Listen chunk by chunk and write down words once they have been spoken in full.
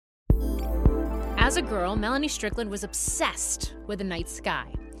As a girl, Melanie Strickland was obsessed with the night sky.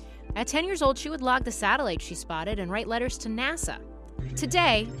 At 10 years old, she would log the satellites she spotted and write letters to NASA.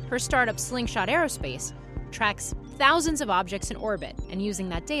 Today, her startup Slingshot Aerospace tracks thousands of objects in orbit and using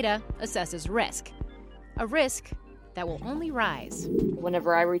that data, assesses risk. A risk that will only rise.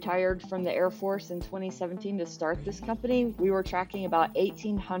 Whenever I retired from the Air Force in 2017 to start this company, we were tracking about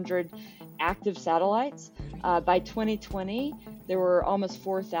 1,800 active satellites. By 2020, there were almost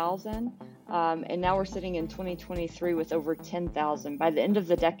 4,000. And now we're sitting in 2023 with over 10,000. By the end of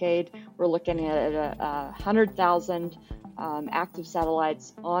the decade, we're looking at 100,000 active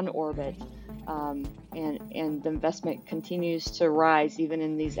satellites on orbit. And the investment continues to rise even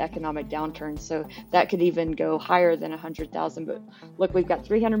in these economic downturns. So that could even go higher than 100,000. But look, we've got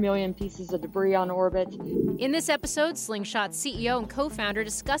 300 million pieces of debris on orbit. In this episode, Slingshot's CEO and co-founder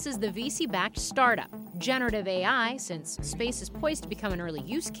discusses the VC-backed startup, generative AI, since space is poised to become an early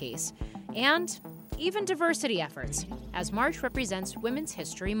use case, and even diversity efforts, as March represents Women's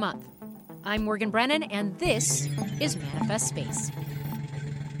History Month. I'm Morgan Brennan, and this is Manifest Space.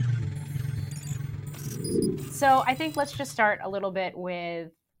 So I think let's just start a little bit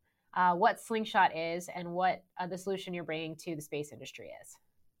with what Slingshot is and what the solution you're bringing to the space industry is.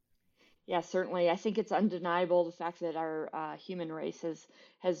 Yeah, certainly. I think it's undeniable the fact that our human race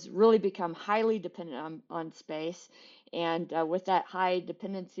has really become highly dependent on space. And with that high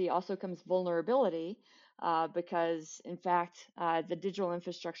dependency also comes vulnerability because, in fact, the digital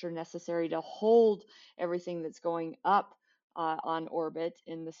infrastructure necessary to hold everything that's going up on orbit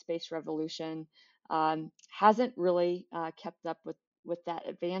in the space revolution hasn't really kept up with that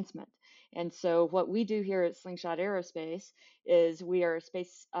advancement. And so what we do here at Slingshot Aerospace is we are a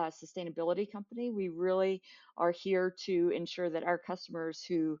space sustainability company. We really are here to ensure that our customers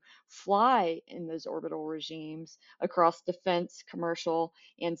who fly in those orbital regimes across defense, commercial,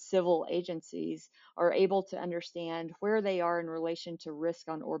 and civil agencies are able to understand where they are in relation to risk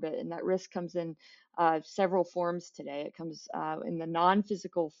on orbit. And that risk comes in several forms today. It comes in the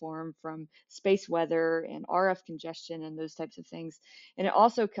non-physical form from space weather and RF congestion and those types of things. And it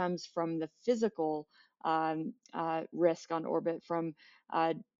also comes from the physical risk on orbit from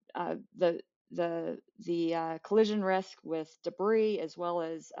the collision risk with debris as well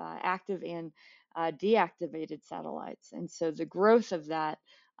as active and deactivated satellites. And so the growth of that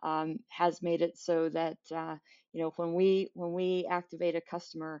has made it so that when we activate a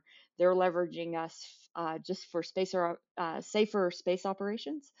customer, they're leveraging us just for safer space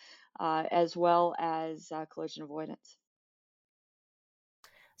operations as well as collision avoidance.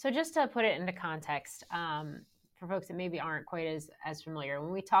 So just to put it into context, for folks that maybe aren't quite as familiar,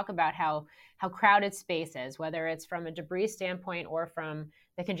 when we talk about how crowded space is, whether it's from a debris standpoint or from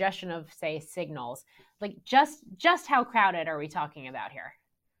the congestion of, say, signals, like just how crowded are we talking about here?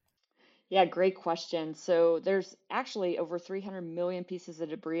 Yeah, great question. So there's actually over 300 million pieces of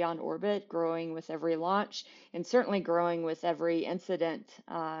debris on orbit, growing with every launch, and certainly growing with every incident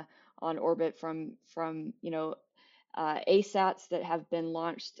on orbit from ASATs that have been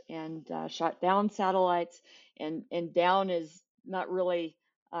launched and shot down satellites. And down is not really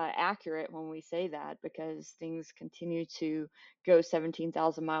accurate when we say that because things continue to go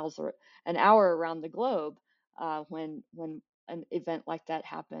 17,000 miles an hour around the globe when an event like that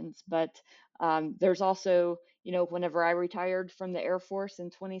happens. But there's also, whenever I retired from the Air Force in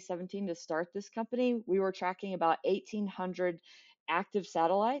 2017 to start this company, we were tracking about 1,800 active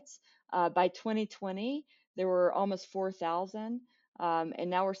satellites. By 2020, there were almost 4,000. And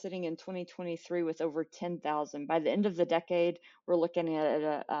now we're sitting in 2023 with over 10,000. By the end of the decade, we're looking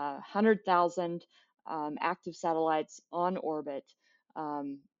at 100,000 active satellites on orbit.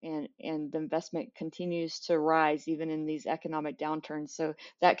 And the investment continues to rise even in these economic downturns. So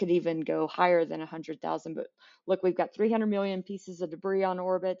that could even go higher than 100,000. But look, we've got 300 million pieces of debris on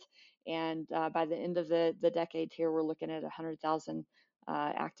orbit. And by the end of the decade here, we're looking at 100,000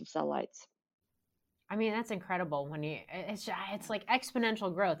 active satellites. I mean, that's incredible. It's like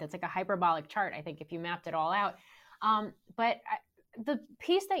exponential growth. It's like a hyperbolic chart, I think, if you mapped it all out. The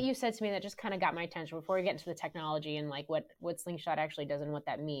piece that you said to me that just kind of got my attention before we get into the technology and like what Slingshot actually does and what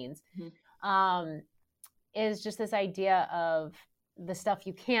that means, is just this idea of the stuff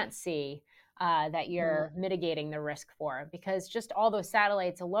you can't see that you're mitigating the risk for. Because just all those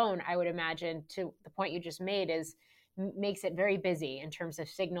satellites alone, I would imagine, to the point you just made, makes it very busy in terms of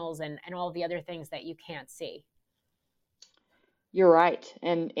signals and all the other things that you can't see. You're right.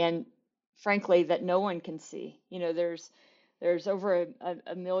 And frankly, that no one can see. There's over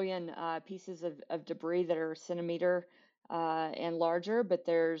a million pieces of debris that are a centimeter and larger, but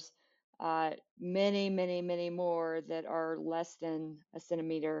there's many, many, many more that are less than a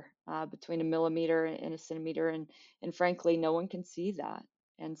centimeter, between a millimeter and a centimeter, and frankly, no one can see that.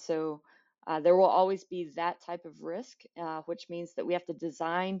 And so there will always be that type of risk, which means that we have to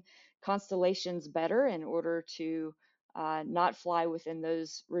design constellations better in order to not fly within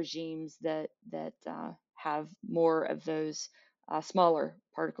those regimes that have more of those smaller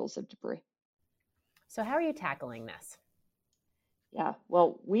particles of debris. So, how are you tackling this? Yeah,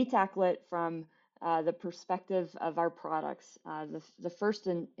 well, we tackle it from the perspective of our products. The first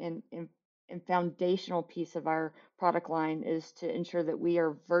and foundational piece of our product line is to ensure that we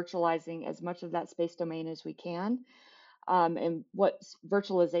are virtualizing as much of that space domain as we can. And what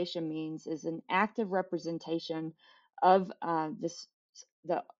virtualization means is an active representation of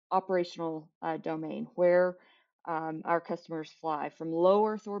the operational domain where our customers fly from low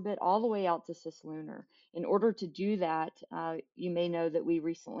Earth orbit all the way out to cislunar. In order to do that, you may know that we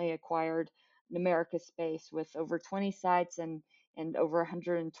recently acquired Numerica Space with over 20 sites and over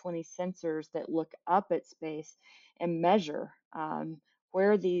 120 sensors that look up at space and measure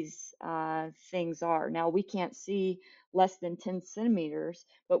where these things are. Now, we can't see less than 10 centimeters,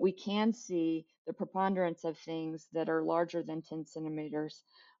 but we can see the preponderance of things that are larger than 10 centimeters.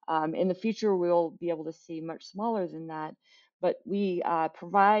 In the future, we'll be able to see much smaller than that, but we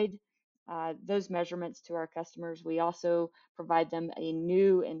provide those measurements to our customers. We also provide them a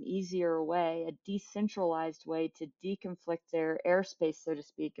new and easier way, a decentralized way to deconflict their airspace, so to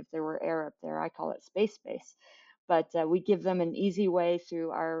speak, if there were air up there. I call it space. But we give them an easy way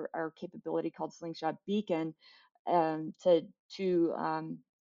through our capability called Slingshot Beacon to to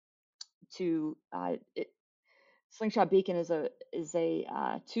Slingshot Beacon is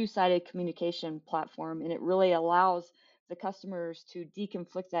a two-sided communication platform, and it really allows the customers to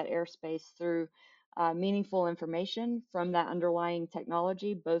deconflict that airspace through meaningful information from that underlying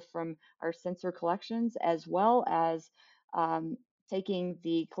technology, both from our sensor collections as well as um, taking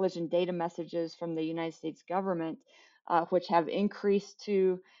the collision data messages from the United States government, which have increased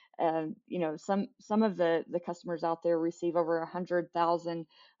to some of the customers out there receive over 100,000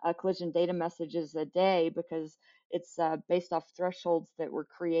 collision data messages a day because it's based off thresholds that were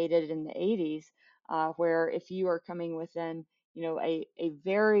created in the 80s, where if you are coming within, a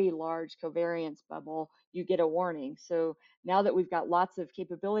very large covariance bubble, you get a warning. So now that we've got lots of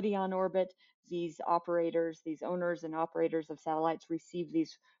capability on orbit, these operators, these owners and operators of satellites receive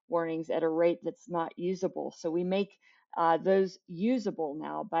these warnings at a rate that's not usable. So we make those usable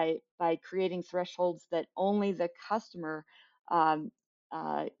now by creating thresholds that only the customer um,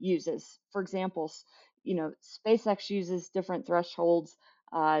 uses. For example, SpaceX uses different thresholds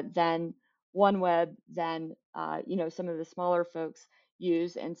than OneWeb, than some of the smaller folks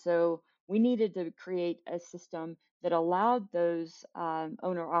use, and so we needed to create a system that allowed those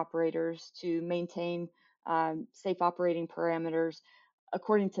owner operators to maintain safe operating parameters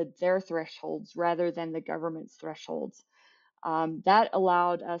according to their thresholds rather than the government's thresholds. That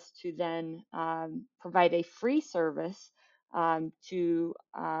allowed us to then provide a free service to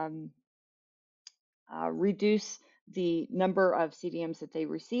reduce the number of CDMs that they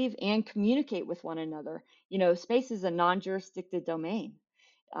receive and communicate with one another. Space is a non-jurisdicted domain,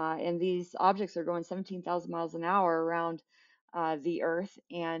 and these objects are going 17,000 miles an hour around the Earth.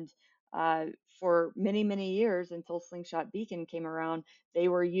 And for many, many years, until Slingshot Beacon came around, they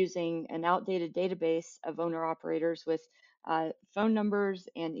were using an outdated database of owner operators with phone numbers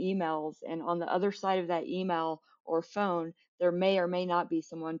and emails. And on the other side of that email or phone, there may or may not be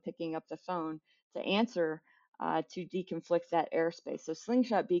someone picking up the phone to answer to deconflict that airspace. So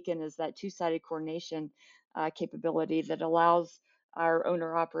Slingshot Beacon is that two-sided coordination capability that allows our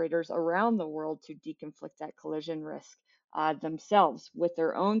owner operators around the world to deconflict that collision risk themselves with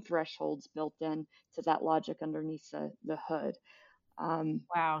their own thresholds built in to that logic underneath the hood. Um,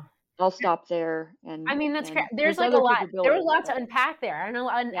 Wow. I'll stop there, I mean, and there's there's like a other lot. There was a capabilities, lot to but unpack there. I know,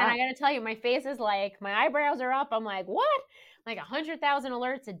 and I yeah. got to tell you, my face is like my eyebrows are up. I'm like, what? Like 100,000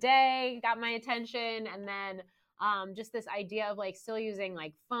 alerts a day got my attention, and then just this idea of like still using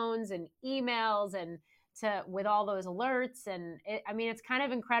like phones and emails and to with all those alerts, and I mean, it's kind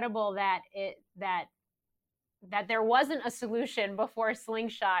of incredible that there wasn't a solution before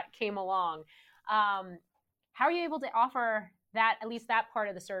Slingshot came along. Um, how are you able to offer that, at least that part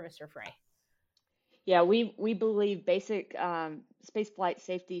of the service, for free? Yeah, we believe basic space flight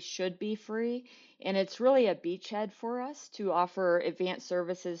safety should be free, and it's really a beachhead for us to offer advanced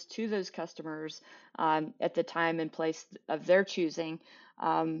services to those customers at the time and place of their choosing.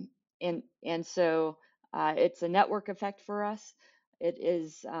 And so it's a network effect for us. It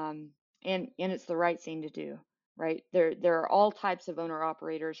is, and it's the right thing to do. right? There are all types of owner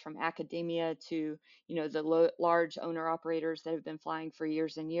operators from academia to, the large owner operators that have been flying for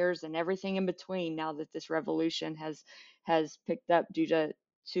years and years, and everything in between. Now that this revolution has picked up due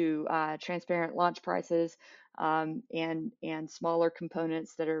to transparent launch prices, and smaller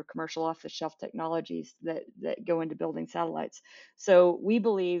components that are commercial off-the-shelf technologies that go into building satellites. So we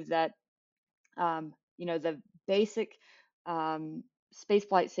believe that the basic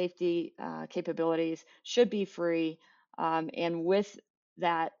spaceflight safety capabilities should be free. And with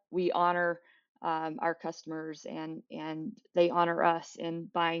that, we honor our customers, and they honor us in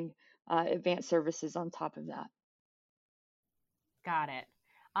buying advanced services on top of that. Got it.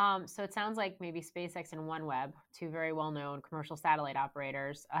 So it sounds like maybe SpaceX and OneWeb, two very well-known commercial satellite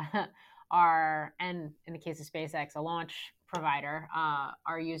operators, are, and in the case of SpaceX, a launch provider,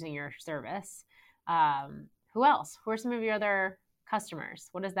 are using your service. Who else? Who are some of your other customers?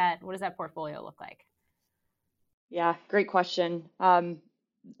 What does that portfolio look like? Yeah, great question.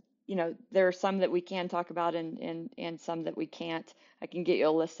 There are some that we can talk about, and some that we can't. I can get you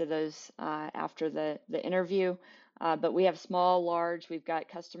a list of those after the interview. But we have small, large. We've got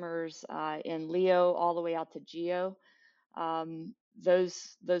customers in LEO all the way out to GEO.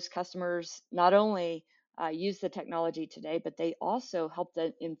 Those customers not only use the technology today, but they also help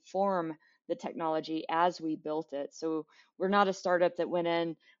to inform the technology as we built it. So we're not a startup that went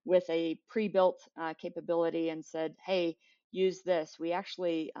in with a pre-built capability and said, "Hey, use this." We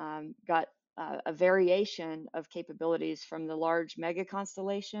actually got a variation of capabilities from the large mega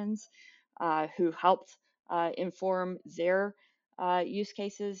constellations who helped inform their use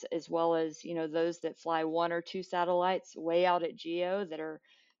cases, as well as those that fly one or two satellites way out at GEO that are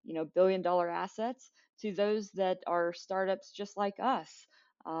billion-dollar assets, to those that are startups just like us,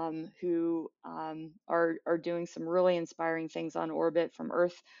 who are doing some really inspiring things on orbit, from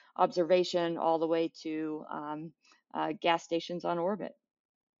Earth observation all the way to gas stations on orbit.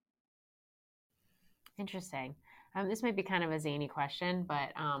 Interesting. This might be kind of a zany question,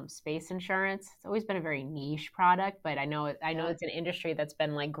 but space insurance, it's always been a very niche product, but I know Yeah, it's an industry that's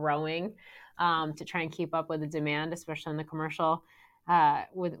been like growing to try and keep up with the demand, especially in the commercial,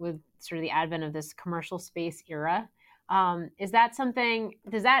 with sort of the advent of this commercial space era. Is that something?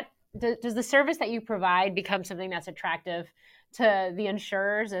 Does the service that you provide become something that's attractive to the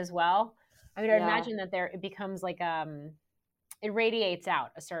insurers as well? I mean, I yeah, imagine that it becomes like it radiates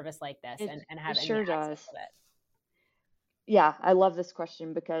out a service like this, it and it having the sure access does. of it. Yeah, I love this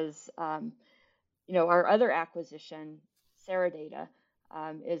question because our other acquisition, Data,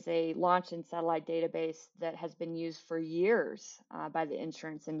 is a launch and satellite database that has been used for years by the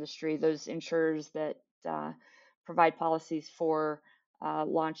insurance industry, those insurers that provide policies for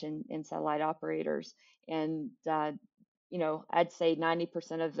launch and satellite operators. And I'd say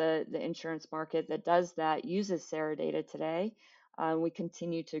 90% of the insurance market that does that uses Data today. We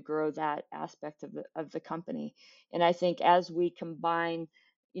continue to grow that aspect of the company. And I think as we combine,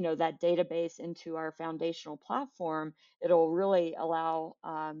 that database into our foundational platform, it'll really allow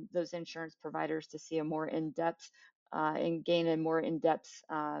those insurance providers to see a more in-depth and gain a more in-depth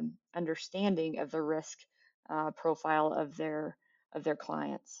understanding of the risk profile of their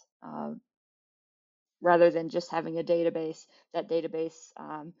clients. Rather than just having a database. That database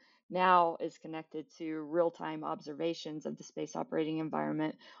now is connected to real-time observations of the space operating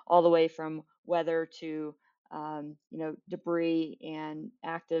environment, all the way from weather to debris and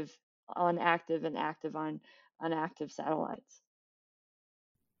inactive and active on unactive satellites.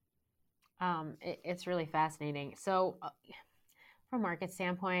 It's really fascinating. So, from a market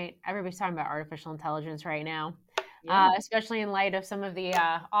standpoint, everybody's talking about artificial intelligence right now, Yeah. especially in light of some of the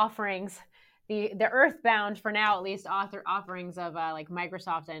offerings, the earthbound, for now at least, offerings of like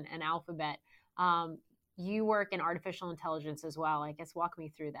Microsoft and Alphabet. Um, you work in artificial intelligence as well. I guess walk me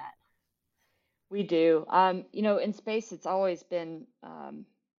through that. We do. In space, it's always been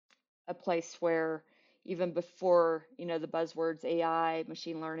a place where, even before the buzzwords AI,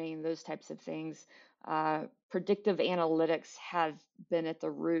 machine learning, those types of things, predictive analytics have been at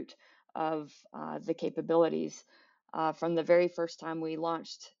the root of the capabilities. From the very first time we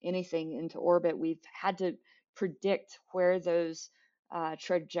launched anything into orbit, we've had to predict where those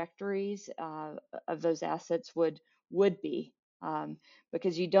trajectories of those assets would be,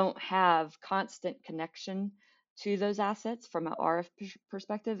 because you don't have constant connection to those assets from an RF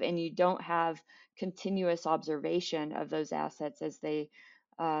perspective, and you don't have continuous observation of those assets as they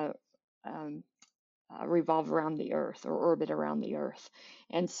uh, um, revolve around the Earth or orbit around the Earth.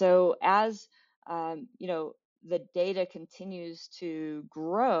 And so, as the data continues to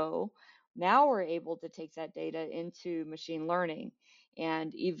grow, now we're able to take that data into machine learning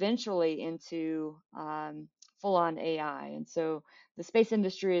and eventually into full on AI. And so the space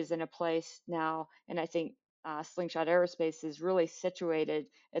industry is in a place now, and I think Slingshot Aerospace is really situated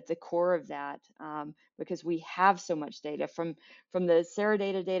at the core of that, because we have so much data from the Sarah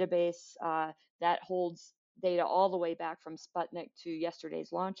data database that holds data all the way back from Sputnik to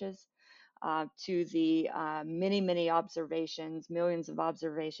yesterday's launches, to the many observations, millions of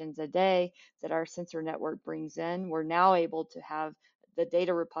observations a day that our sensor network brings in. We're now able to have the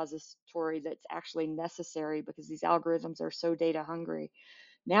data repository that's actually necessary because these algorithms are so data hungry.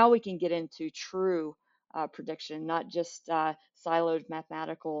 Now we can get into true prediction, not just siloed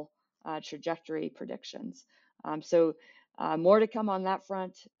mathematical trajectory predictions. So more to come on that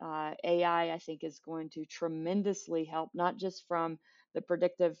front. AI, I think, is going to tremendously help, not just from the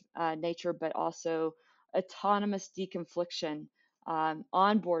predictive nature, but also autonomous deconfliction,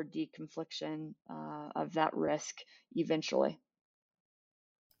 onboard deconfliction of that risk eventually.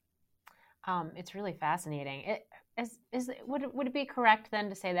 It's really fascinating. Would it be correct then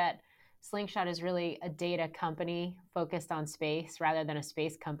to say that Slingshot is really a data company focused on space rather than a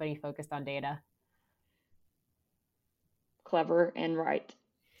space company focused on data? Clever and right.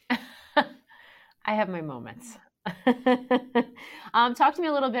 I have my moments. Talk to me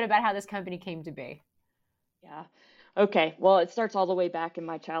a little bit about how this company came to be. Yeah. Okay. Well, it starts all the way back in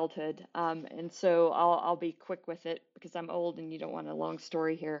my childhood. And so I'll be quick with it because I'm old and you don't want a long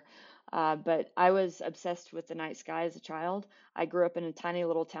story here. But I was obsessed with the night sky as a child. I grew up in a tiny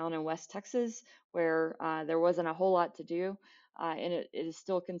little town in West Texas where there wasn't a whole lot to do. And it is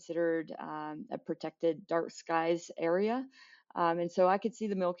still considered a protected dark skies area. And so I could see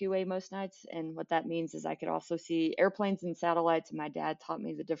the Milky Way most nights. And what that means is I could also see airplanes and satellites. And my dad taught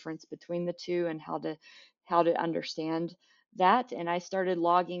me the difference between the two and how to understand that. And I started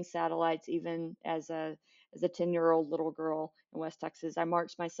logging satellites even as a 10-year-old little girl in West Texas. I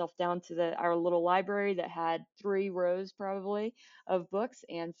marched myself down to our little library that had 3 rows probably of books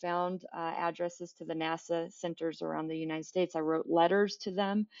and found addresses to the NASA centers around the United States. I wrote letters to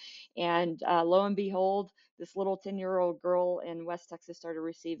them, and lo and behold, this little 10-year-old girl in West Texas started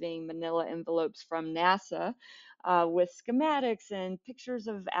receiving manila envelopes from NASA with schematics and pictures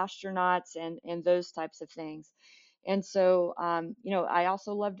of astronauts and those types of things. And so, I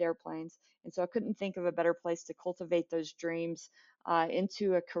also loved airplanes. And so I couldn't think of a better place to cultivate those dreams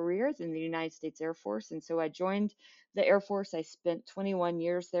into a career than the United States Air Force. And so I joined the Air Force. I spent 21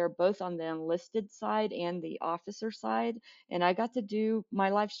 years there, both on the enlisted side and the officer side. And I got to do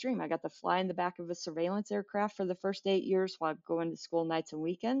my live stream. I got to fly in the back of a surveillance aircraft for the first 8 years while going to school nights and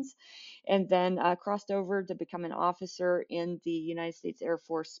weekends, and then crossed over to become an officer in the United States Air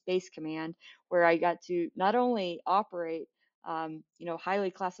Force Space Command, where I got to not only operate, highly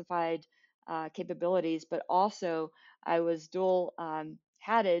classified capabilities, but also I was dual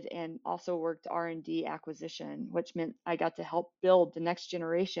hatted and also worked R&D acquisition, which meant I got to help build the next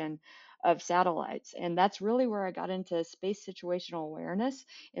generation of satellites. And that's really where I got into space situational awareness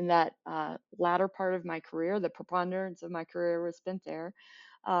in that latter part of my career. The preponderance of my career was spent there.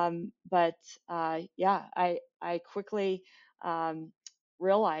 But I quickly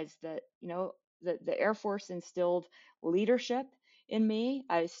realized that, the Air Force instilled leadership in me.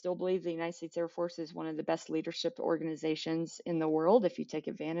 I still believe the United States Air Force is one of the best leadership organizations in the world if you take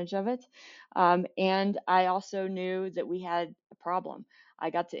advantage of it. And I also knew that we had a problem. I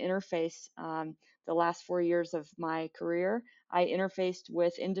got to interface the last 4 years of my career. I interfaced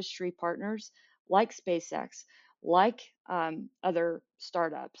with industry partners like SpaceX, like other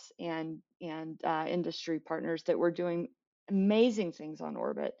startups and industry partners that were doing amazing things on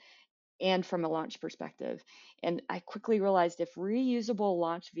orbit and from a launch perspective. And I quickly realized if reusable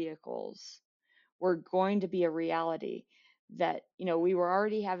launch vehicles were going to be a reality, that we were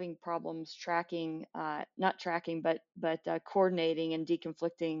already having problems tracking, not tracking, but coordinating and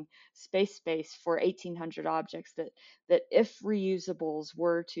deconflicting space for 1,800 objects. That if reusables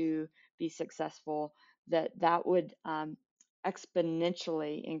were to be successful, that would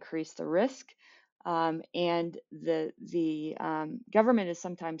exponentially increase the risk. And the government is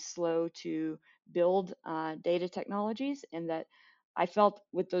sometimes slow to build data technologies, and that I felt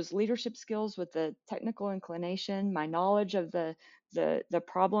with those leadership skills, with the technical inclination, my knowledge of the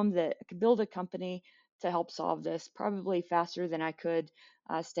problem, that I could build a company to help solve this probably faster than I could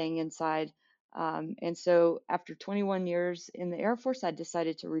staying inside. And so after 21 years in the Air Force, I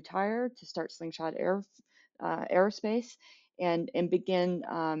decided to retire to start Slingshot Aerospace and begin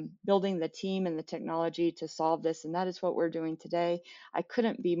building the team and the technology to solve this. And that is what we're doing today. I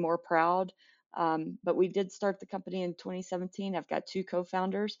couldn't be more proud. But we did start the company in 2017. I've got 2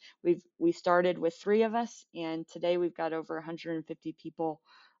 co-founders. We started with 3 of us, and today we've got over 150 people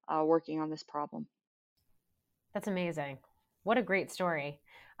working on this problem. That's amazing. What a great story.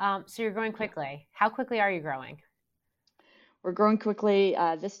 So you're growing Thank you. quickly. How quickly are you growing? We're growing quickly.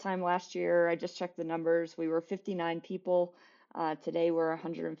 This time last year, I just checked the numbers. We were 59 people. Today we're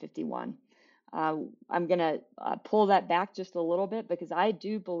 151. I'm going to pull that back just a little bit because I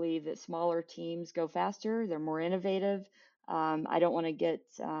do believe that smaller teams go faster. They're more innovative. I don't want to get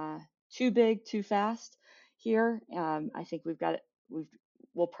too big too fast here. I think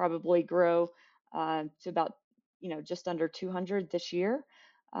we'll probably grow to about, just under 200 this year.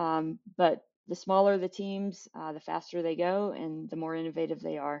 But the smaller the teams, the faster they go and the more innovative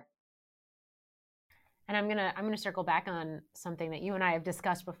they are. And I'm gonna circle back on something that you and I have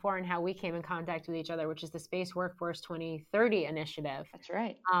discussed before and how we came in contact with each other, which is the Space Workforce 2030 initiative, That's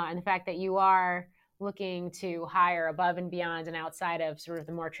right. and the fact that you are looking to hire above and beyond and outside of sort of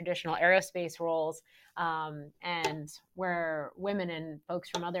the more traditional aerospace roles, and where women and folks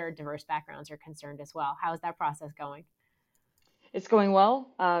from other diverse backgrounds are concerned as well. How is that process going? It's going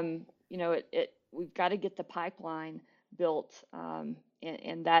well. We've got to get the pipeline built,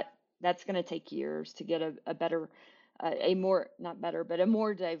 and that's going to take years to get a better, a more not better, but a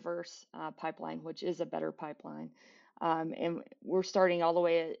more diverse pipeline, which is a better pipeline. And we're starting all the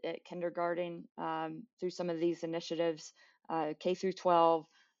way at kindergarten through some of these initiatives, K through 12,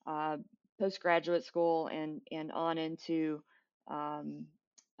 uh, postgraduate school, and on into um,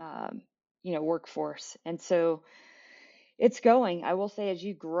 um, workforce. And so it's going. I will say, as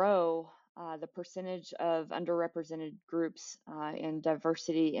you grow, the percentage of underrepresented groups and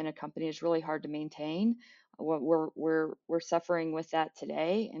diversity in a company is really hard to maintain. We're suffering with that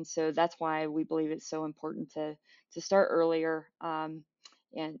today, and so that's why we believe it's so important to start earlier, and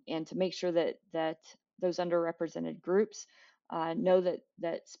to make sure that those underrepresented groups know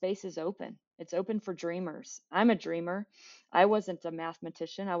that space is open. It's open for dreamers. I'm a dreamer. I wasn't a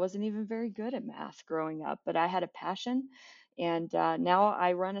mathematician. I wasn't even very good at math growing up, but I had a passion, and now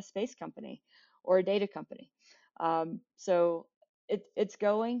I run a space company or a data company. So it's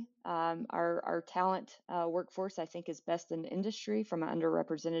going. Our talent workforce, I think, is best in industry from an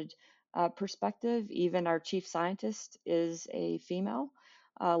underrepresented perspective. Even our chief scientist is a female,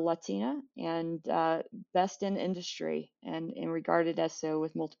 Latina, and best in industry, and regarded as so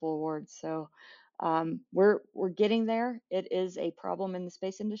with multiple awards. So we're getting there. It is a problem in the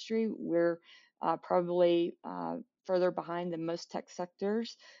space industry. We're probably further behind than most tech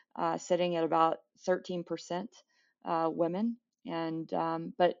sectors, sitting at about 13% women. And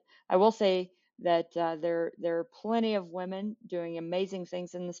but I will say that there are plenty of women doing amazing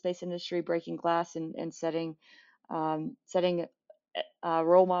things in the space industry, breaking glass and setting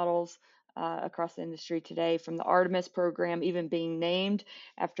role models across the industry today, from the Artemis program even being named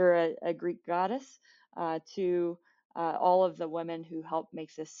after a Greek goddess, to all of the women who helped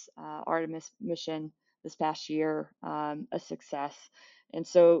make this Artemis mission this past year a success. And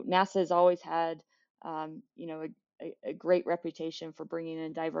so NASA has always had, a great reputation for bringing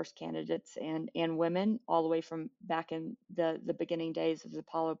in diverse candidates and women all the way from back in the beginning days of the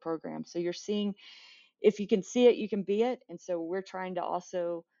Apollo program. So you're seeing, if you can see it, you can be it. And so we're trying to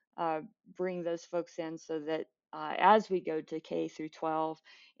also bring those folks in so that as we go to K through 12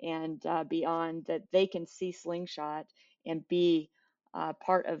 and beyond, that they can see Slingshot and be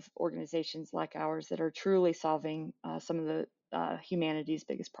part of organizations like ours that are truly solving some of the humanity's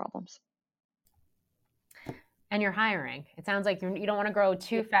biggest problems. And you're hiring. It sounds like you don't want to grow Yeah,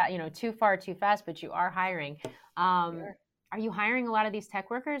 too fast, too far, too fast, but you are hiring. we Um, are. are you hiring a lot of these tech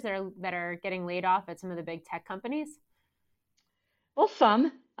workers that are getting laid off at some of the big tech companies? Well,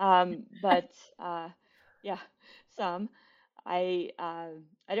 some, but yeah, some. I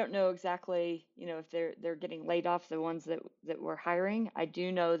don't know exactly, if they're getting laid off, the ones that we're hiring. I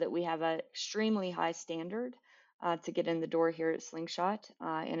do know that we have an extremely high standard to get in the door here at Slingshot,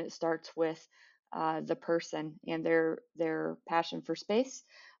 and it starts with the person and their passion for space,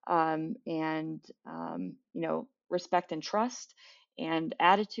 and respect and trust and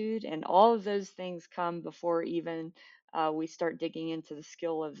attitude, and all of those things come before even we start digging into the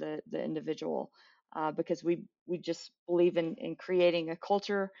skill of the individual, because we just believe in creating a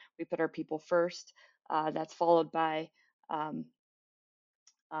culture. We put our people first. That's followed by um,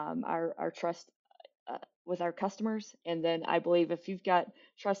 our trust uh, with our customers. And then I believe if you've got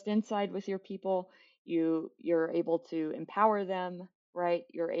trust inside with your people, you're able to empower them, right?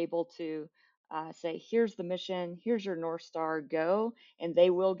 You're able to say, here's the mission, here's your North Star, go, and they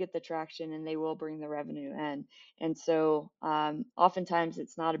will get the traction and they will bring the revenue in. And so oftentimes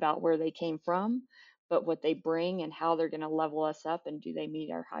it's not about where they came from, but what they bring and how they're going to level us up and do they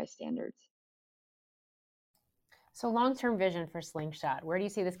meet our high standards. So long-term vision for Slingshot, where do you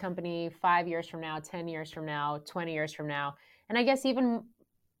see this company 5 years from now, 10 years from now, 20 years from now? And I guess even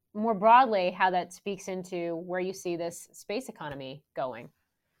more broadly, how that speaks into where you see this space economy going.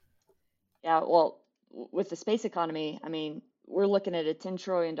 Yeah, well, with the space economy, I mean, we're looking at a $10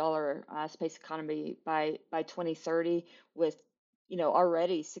 trillion space economy by 2030 with,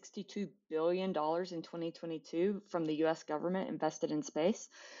 already $62 billion in 2022 from the US government invested in space,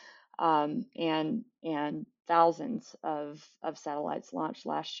 and thousands of satellites launched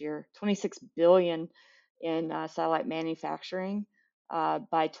last year, 26 billion in satellite manufacturing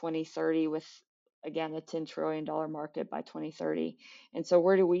by 2030 with, again, a $10 trillion market by 2030. And so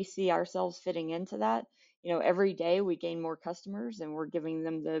where do we see ourselves fitting into that? Every day we gain more customers and we're giving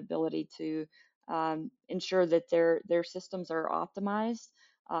them the ability to ensure that their systems are optimized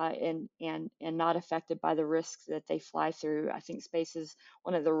and not affected by the risks that they fly through. I think space is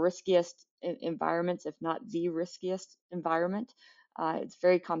one of the riskiest environments, if not the riskiest environment. It's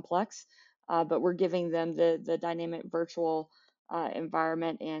very complex, but we're giving them the dynamic virtual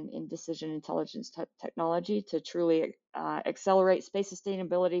environment and decision intelligence technology to truly accelerate space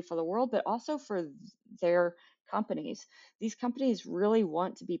sustainability for the world, but also for their companies. These companies really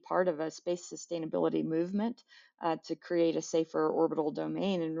want to be part of a space sustainability movement to create a safer orbital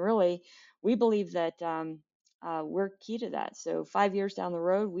domain. And really, we believe that we're key to that. So 5 years down the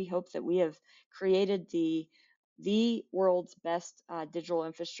road, we hope that we have created the world's best digital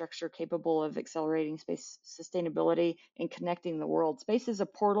infrastructure capable of accelerating space sustainability and connecting the world. Space is a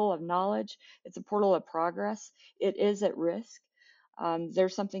portal of knowledge. It's a portal of progress. It is at risk.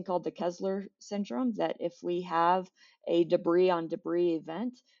 There's something called the Kessler syndrome that if we have a debris on debris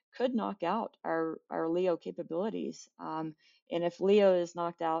event, could knock out our LEO capabilities. And if LEO is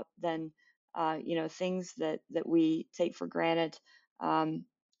knocked out, then things that we take for granted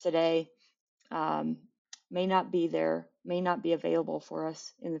today may not be there, may not be available for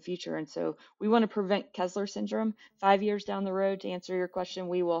us in the future. And so we want to prevent Kessler syndrome. 5 years down the road, to answer your question,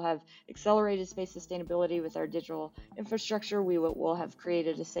 we will have accelerated space sustainability with our digital infrastructure. We will have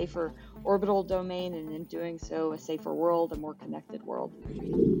created a safer orbital domain, and in doing so, a safer world, a more connected world.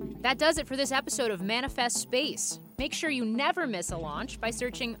 That does it for this episode of Manifest Space. Make sure you never miss a launch by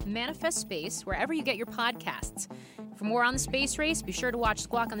searching Manifest Space wherever you get your podcasts. For more on the space race, be sure to watch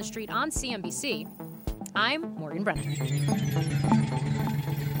Squawk on the Street on CNBC. I'm Morgan Brennan.